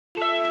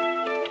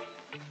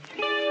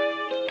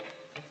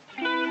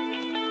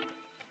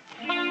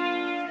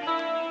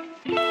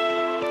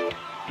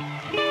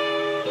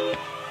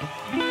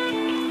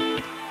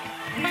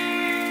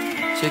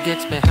It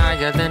gets me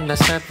higher than the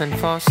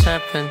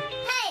 747.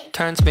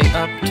 Turns me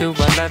up to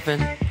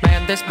 11.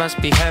 Man, this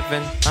must be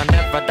heaven. I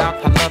never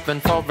doubt her loving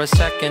for a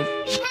second.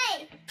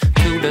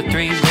 2 to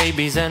 3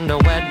 babies and a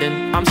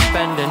wedding I'm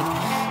spending.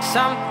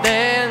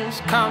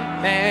 Something's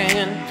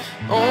coming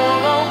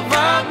all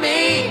over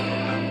me.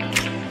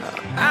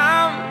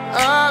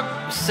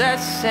 I'm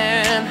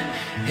obsessing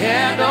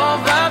head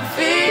over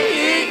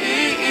feet.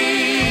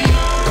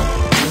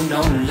 You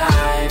know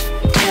life,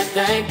 it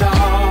ain't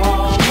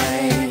always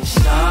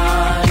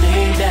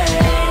sunny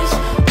days,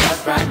 but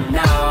right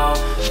now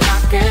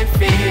I can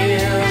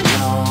feel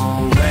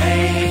no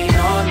rain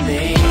on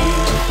me.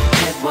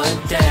 It would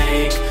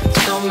take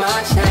so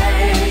much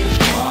hate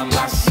for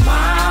my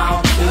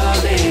smile to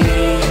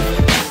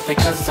leave,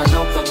 because I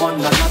know the one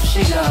I love,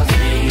 she loves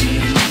me.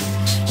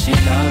 She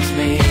loves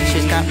me.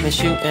 She's got me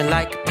shooting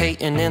like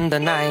Peyton in the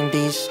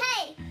 90s.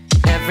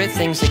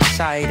 Everything's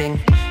exciting.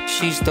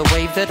 She's the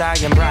wave that I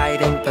am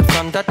riding, the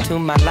thunder to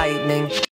my lightning.